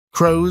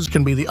Crows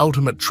can be the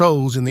ultimate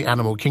trolls in the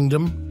animal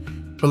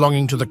kingdom,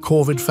 belonging to the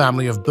corvid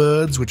family of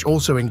birds, which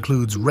also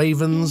includes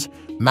ravens,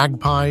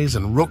 magpies,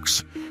 and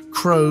rooks.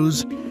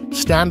 Crows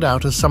stand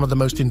out as some of the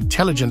most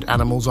intelligent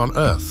animals on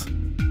Earth.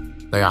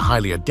 They are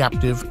highly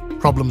adaptive,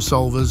 problem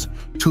solvers,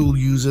 tool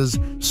users,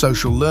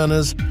 social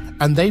learners,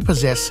 and they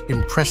possess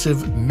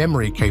impressive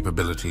memory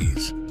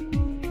capabilities.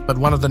 But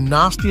one of the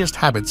nastiest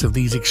habits of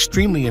these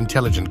extremely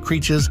intelligent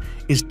creatures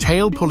is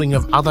tail-pulling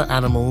of other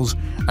animals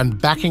and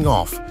backing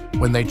off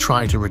when they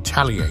try to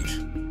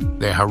retaliate.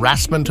 Their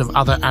harassment of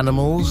other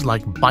animals,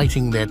 like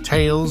biting their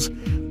tails,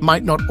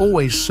 might not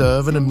always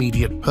serve an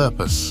immediate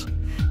purpose.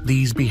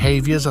 These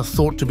behaviors are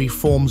thought to be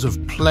forms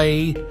of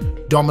play,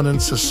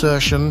 dominance,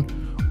 assertion,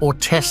 or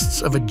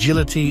tests of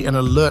agility and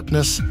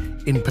alertness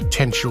in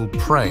potential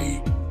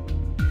prey.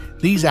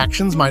 These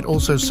actions might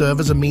also serve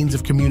as a means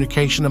of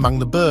communication among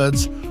the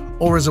birds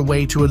or as a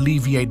way to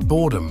alleviate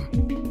boredom.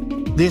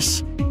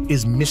 This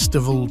is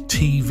Mystival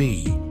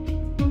TV.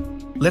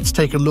 Let's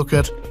take a look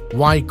at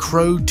why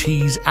crow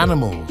tease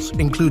animals,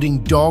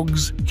 including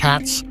dogs,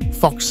 cats,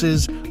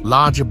 foxes,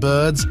 larger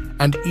birds,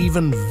 and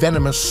even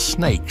venomous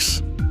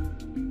snakes.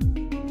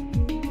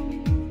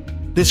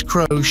 This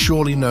crow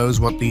surely knows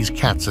what these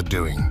cats are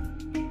doing.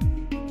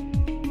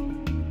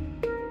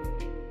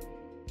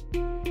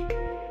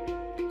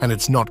 And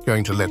it's not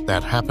going to let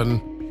that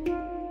happen.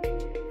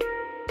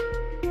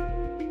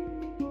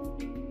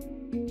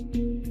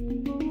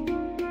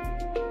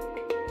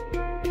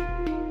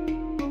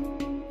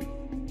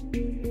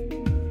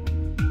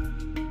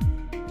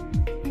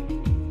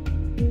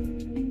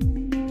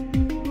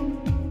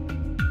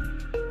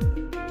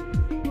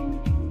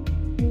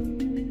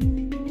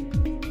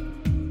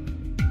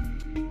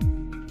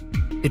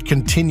 It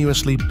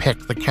continuously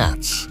pecked the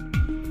cats.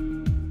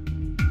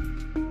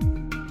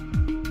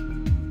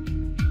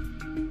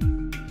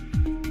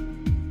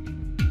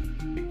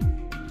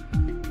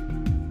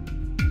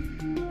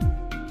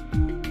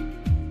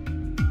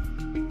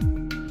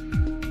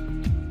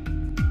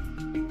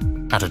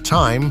 At a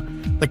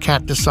time, the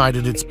cat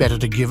decided it's better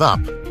to give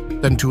up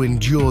than to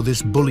endure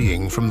this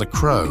bullying from the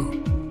crow.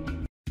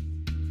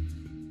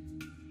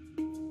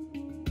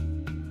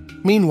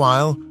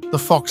 Meanwhile, the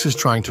fox is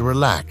trying to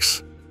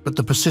relax, but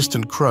the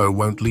persistent crow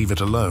won't leave it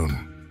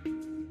alone.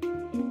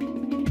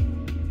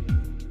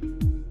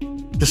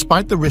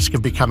 Despite the risk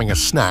of becoming a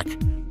snack,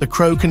 the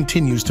crow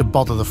continues to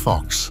bother the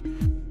fox.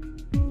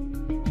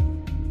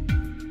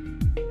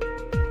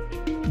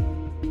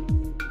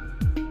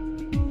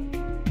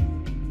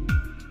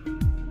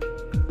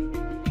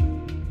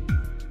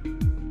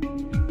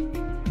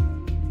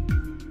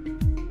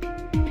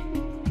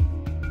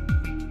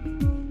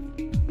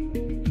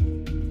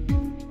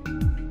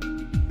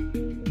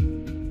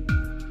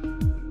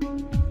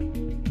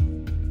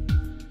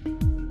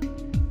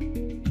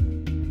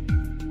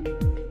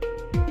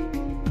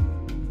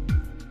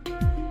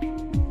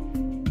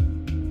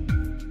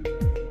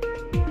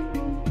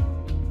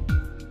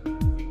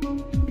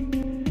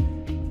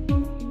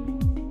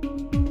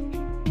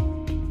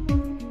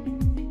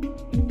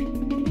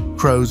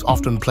 Crows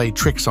often play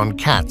tricks on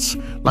cats,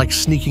 like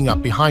sneaking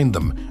up behind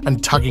them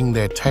and tugging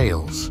their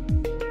tails.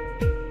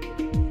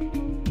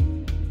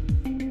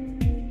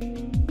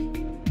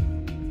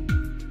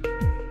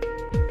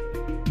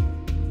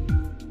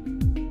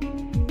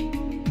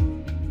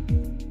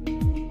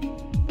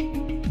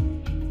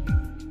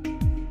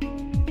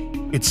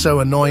 It's so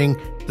annoying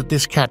that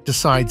this cat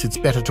decides it's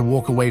better to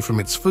walk away from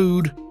its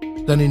food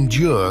than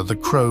endure the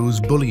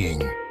crow's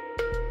bullying.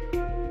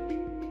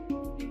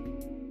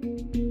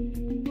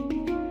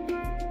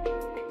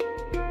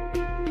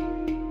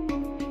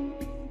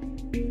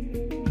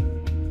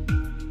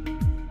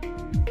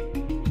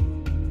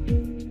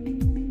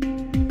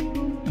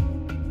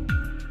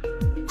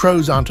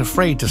 Crows aren't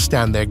afraid to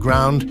stand their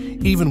ground,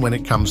 even when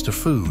it comes to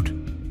food.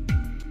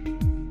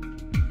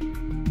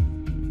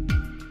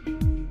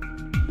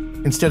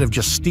 Instead of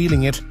just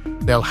stealing it,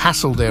 they'll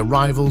hassle their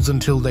rivals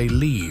until they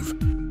leave.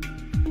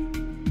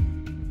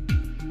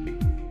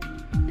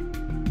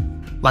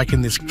 Like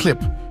in this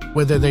clip,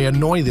 where they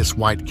annoy this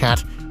white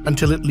cat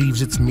until it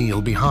leaves its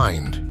meal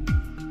behind.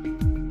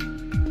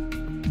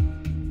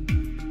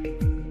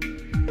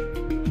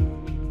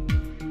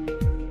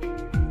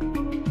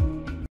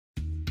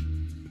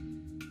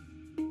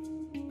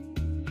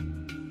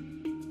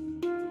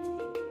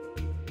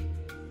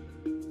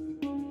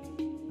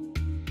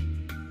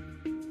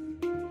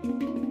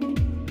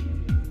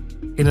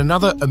 In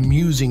another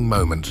amusing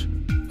moment,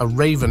 a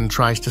raven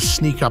tries to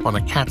sneak up on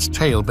a cat's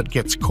tail but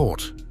gets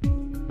caught.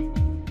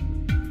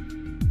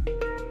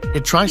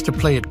 It tries to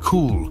play it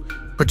cool,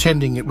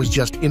 pretending it was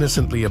just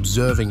innocently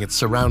observing its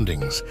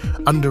surroundings,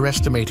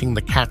 underestimating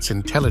the cat's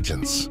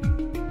intelligence.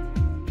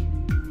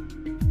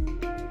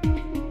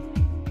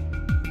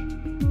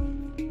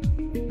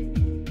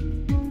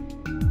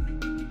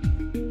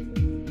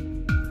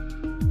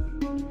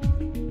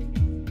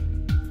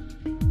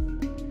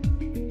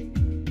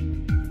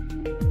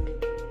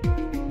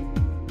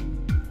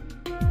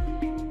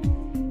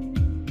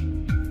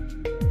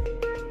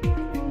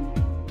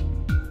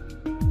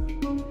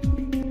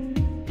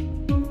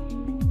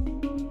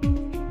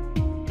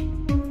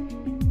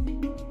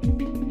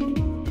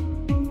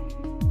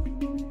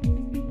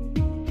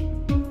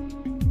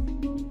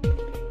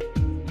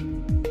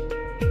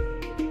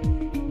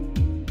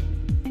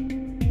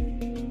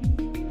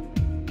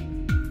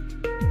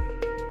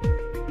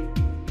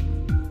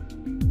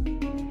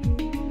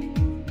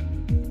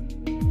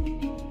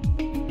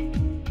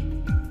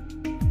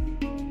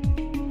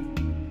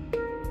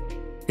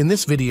 In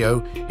this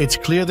video, it's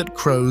clear that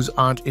crows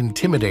aren't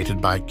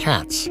intimidated by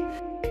cats.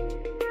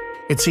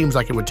 It seems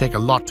like it would take a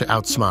lot to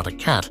outsmart a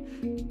cat,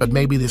 but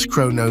maybe this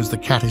crow knows the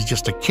cat is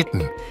just a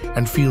kitten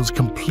and feels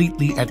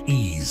completely at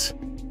ease.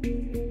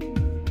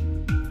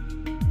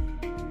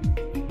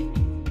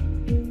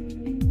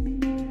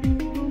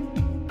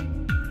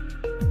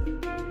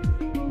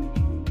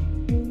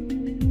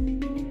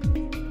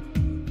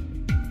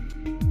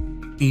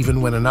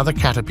 Even when another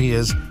cat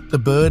appears, the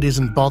bird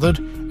isn't bothered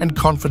and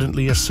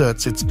confidently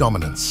asserts its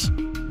dominance.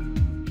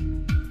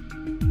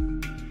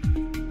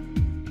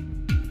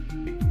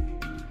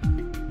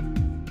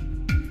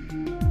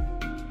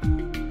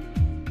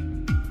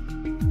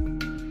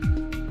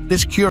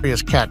 This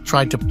curious cat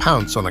tried to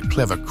pounce on a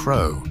clever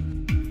crow.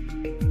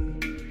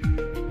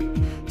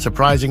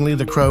 Surprisingly,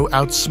 the crow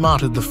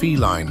outsmarted the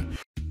feline.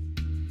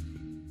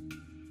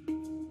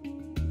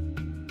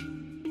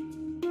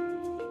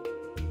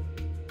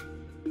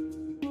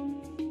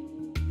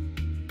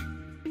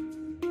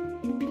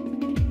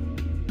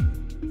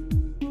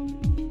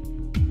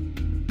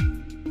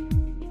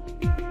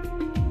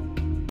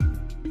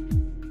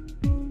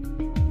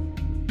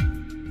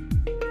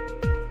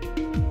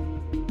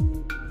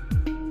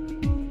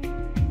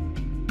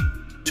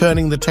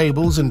 Turning the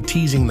tables and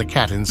teasing the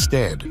cat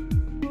instead.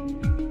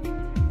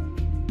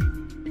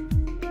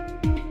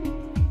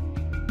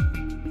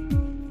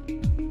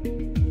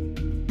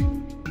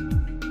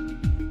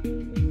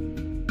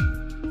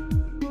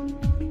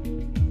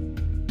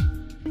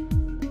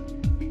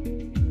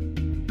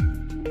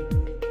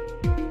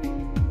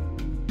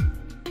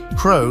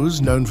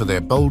 Crows, known for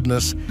their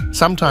boldness,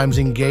 sometimes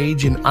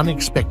engage in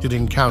unexpected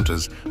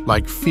encounters,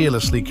 like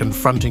fearlessly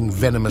confronting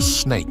venomous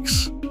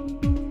snakes.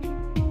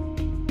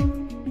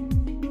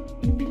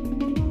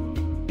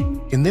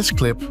 In this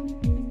clip,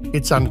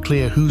 it's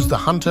unclear who's the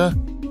hunter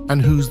and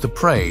who's the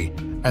prey,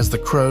 as the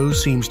crow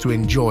seems to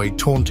enjoy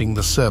taunting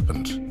the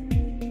serpent.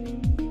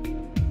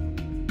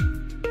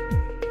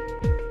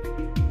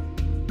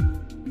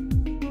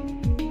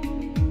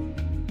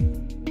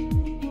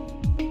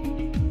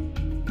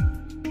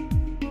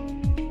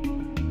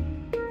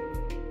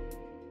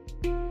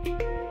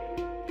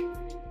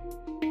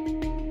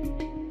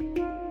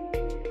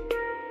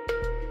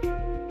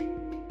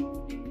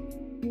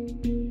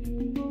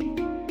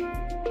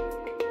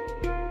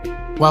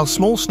 While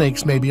small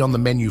snakes may be on the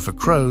menu for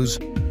crows,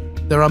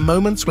 there are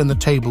moments when the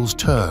tables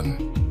turn.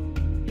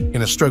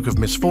 In a stroke of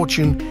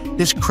misfortune,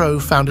 this crow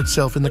found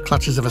itself in the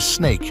clutches of a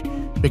snake,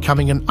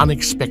 becoming an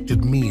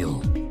unexpected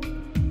meal.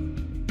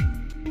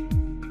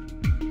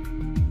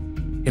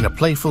 In a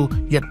playful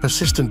yet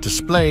persistent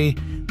display,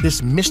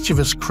 this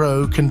mischievous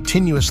crow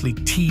continuously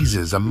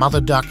teases a mother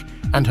duck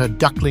and her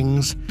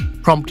ducklings,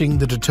 prompting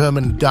the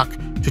determined duck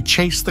to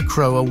chase the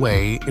crow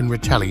away in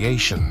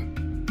retaliation.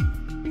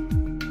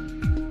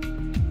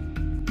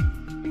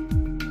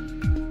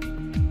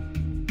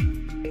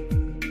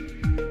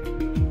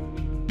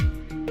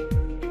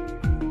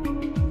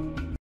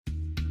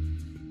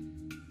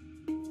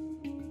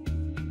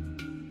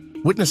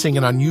 Witnessing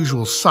an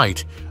unusual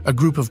sight, a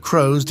group of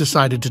crows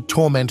decided to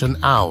torment an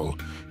owl,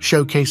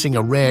 showcasing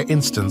a rare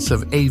instance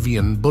of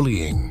avian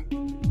bullying.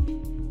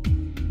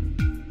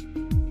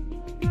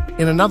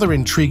 In another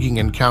intriguing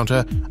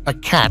encounter, a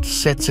cat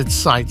sets its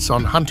sights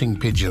on hunting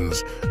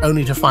pigeons,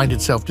 only to find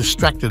itself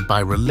distracted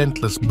by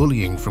relentless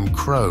bullying from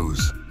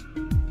crows.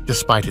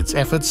 Despite its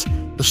efforts,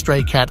 the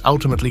stray cat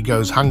ultimately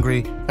goes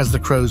hungry as the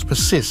crows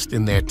persist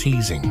in their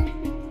teasing.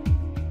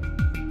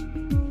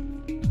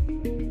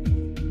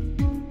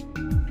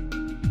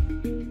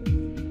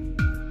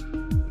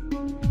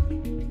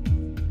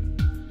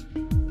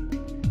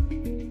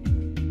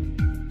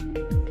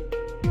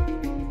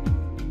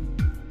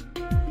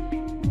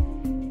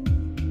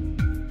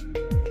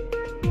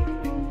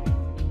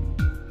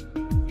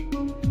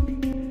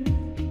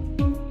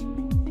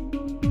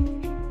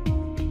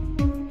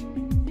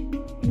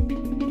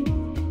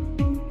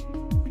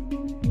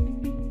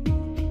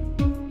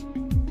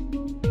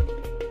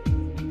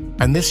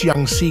 And this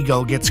young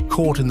seagull gets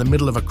caught in the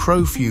middle of a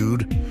crow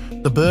feud,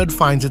 the bird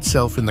finds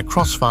itself in the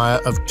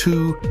crossfire of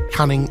two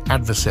cunning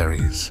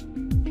adversaries.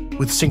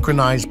 With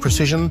synchronized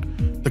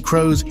precision, the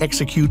crows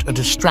execute a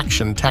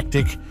distraction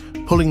tactic,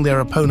 pulling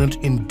their opponent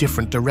in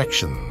different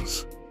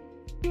directions.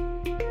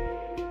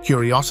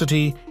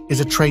 Curiosity is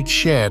a trait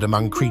shared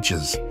among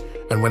creatures,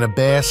 and when a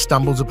bear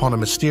stumbles upon a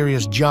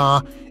mysterious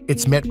jar,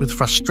 it's met with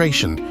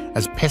frustration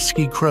as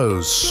pesky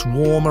crows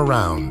swarm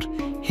around,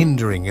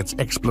 hindering its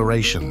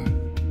exploration.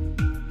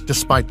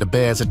 Despite the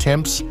bear's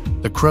attempts,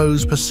 the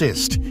crows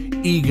persist,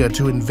 eager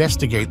to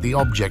investigate the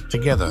object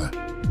together.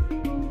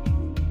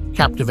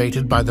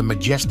 Captivated by the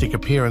majestic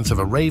appearance of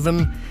a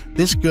raven,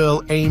 this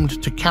girl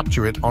aimed to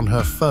capture it on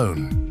her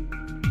phone.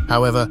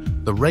 However,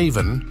 the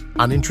raven,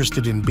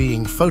 uninterested in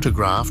being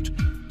photographed,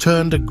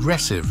 turned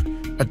aggressive,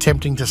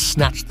 attempting to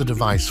snatch the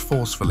device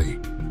forcefully.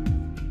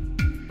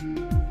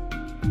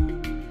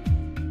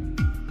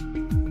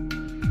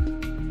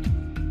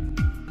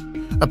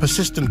 A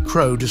persistent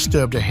crow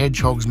disturbed a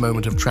hedgehog's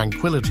moment of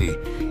tranquility,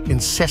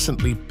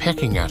 incessantly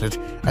pecking at it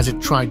as it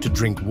tried to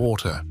drink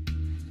water.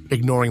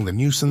 Ignoring the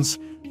nuisance,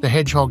 the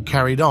hedgehog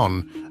carried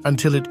on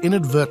until it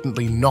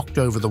inadvertently knocked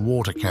over the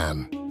water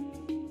can.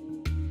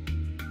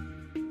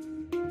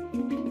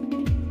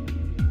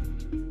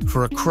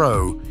 For a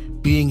crow,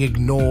 being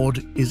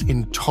ignored is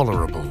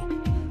intolerable.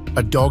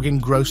 A dog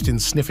engrossed in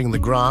sniffing the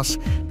grass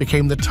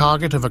became the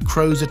target of a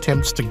crow's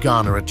attempts to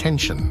garner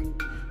attention,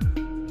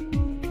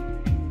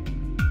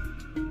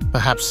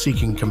 perhaps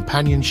seeking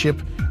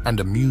companionship and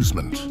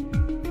amusement.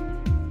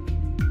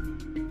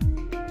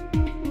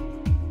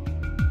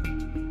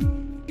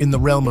 In the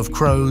realm of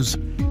crows,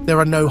 there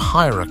are no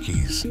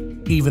hierarchies.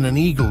 Even an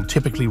eagle,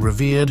 typically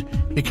revered,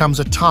 becomes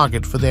a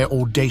target for their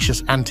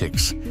audacious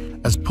antics,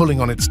 as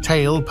pulling on its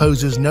tail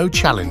poses no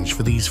challenge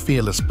for these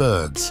fearless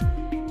birds.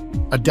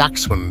 A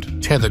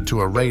dachshund tethered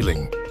to a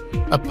railing,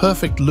 a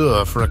perfect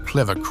lure for a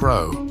clever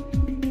crow.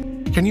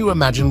 Can you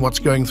imagine what's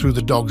going through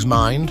the dog's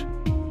mind?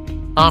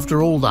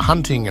 After all the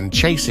hunting and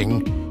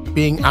chasing,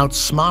 being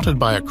outsmarted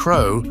by a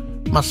crow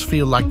must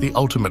feel like the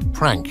ultimate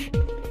prank.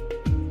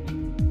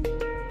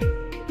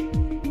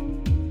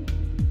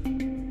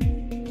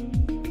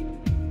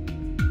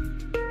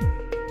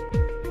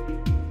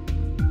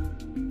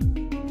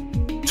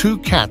 Two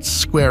cats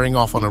squaring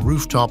off on a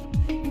rooftop,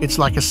 it's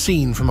like a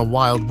scene from a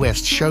Wild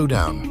West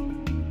showdown.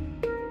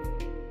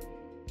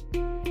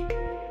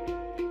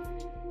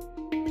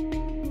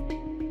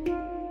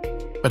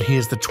 But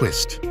here's the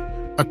twist.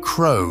 A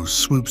crow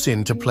swoops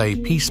in to play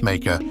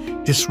peacemaker,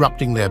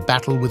 disrupting their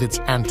battle with its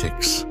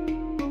antics.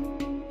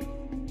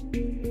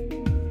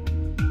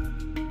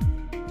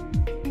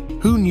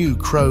 Who knew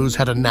crows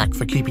had a knack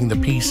for keeping the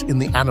peace in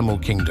the animal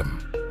kingdom?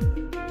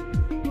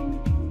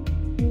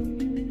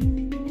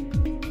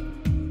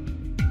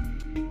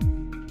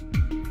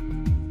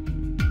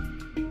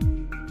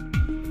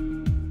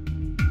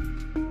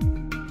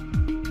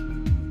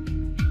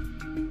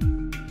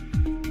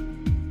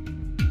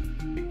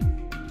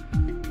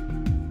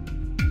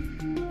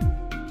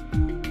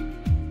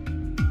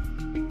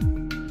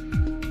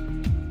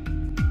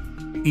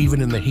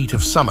 Even in the heat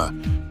of summer,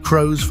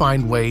 crows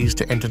find ways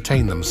to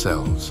entertain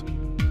themselves.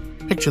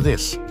 Picture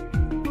this: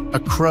 a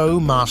crow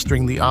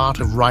mastering the art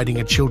of riding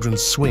a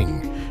children's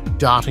swing,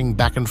 darting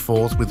back and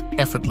forth with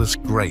effortless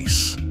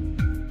grace.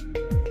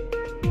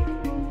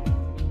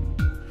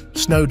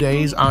 Snow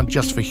days aren't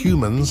just for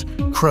humans,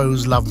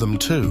 crows love them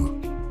too.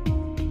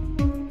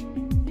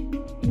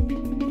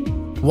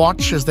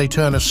 Watch as they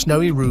turn a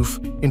snowy roof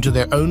into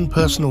their own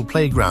personal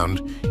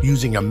playground,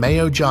 using a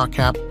mayo jar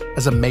cap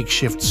as a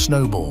makeshift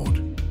snowboard.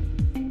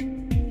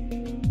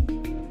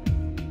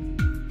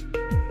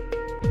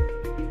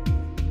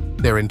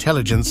 Their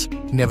intelligence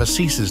never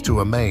ceases to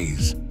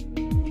amaze.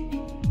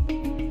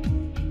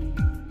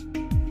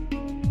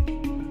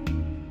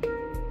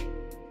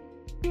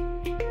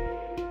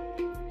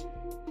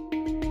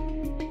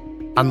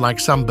 Unlike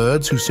some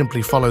birds who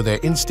simply follow their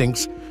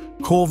instincts,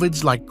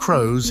 corvids like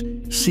crows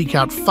seek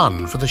out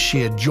fun for the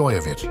sheer joy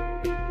of it.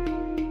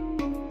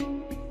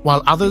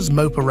 While others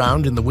mope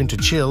around in the winter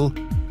chill,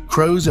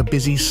 crows are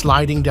busy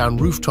sliding down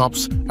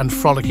rooftops and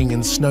frolicking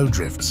in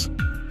snowdrifts.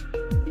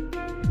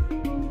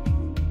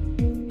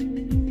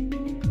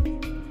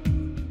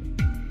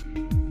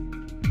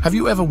 Have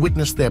you ever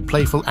witnessed their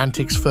playful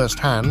antics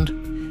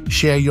firsthand?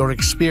 Share your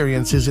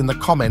experiences in the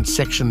comments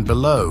section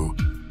below.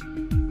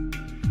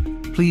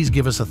 Please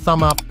give us a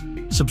thumb up,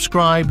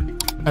 subscribe,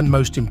 and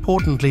most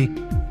importantly,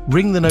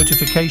 ring the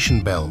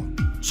notification bell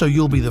so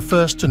you'll be the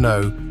first to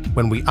know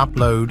when we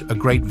upload a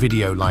great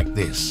video like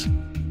this.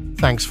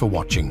 Thanks for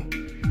watching.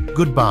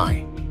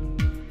 Goodbye.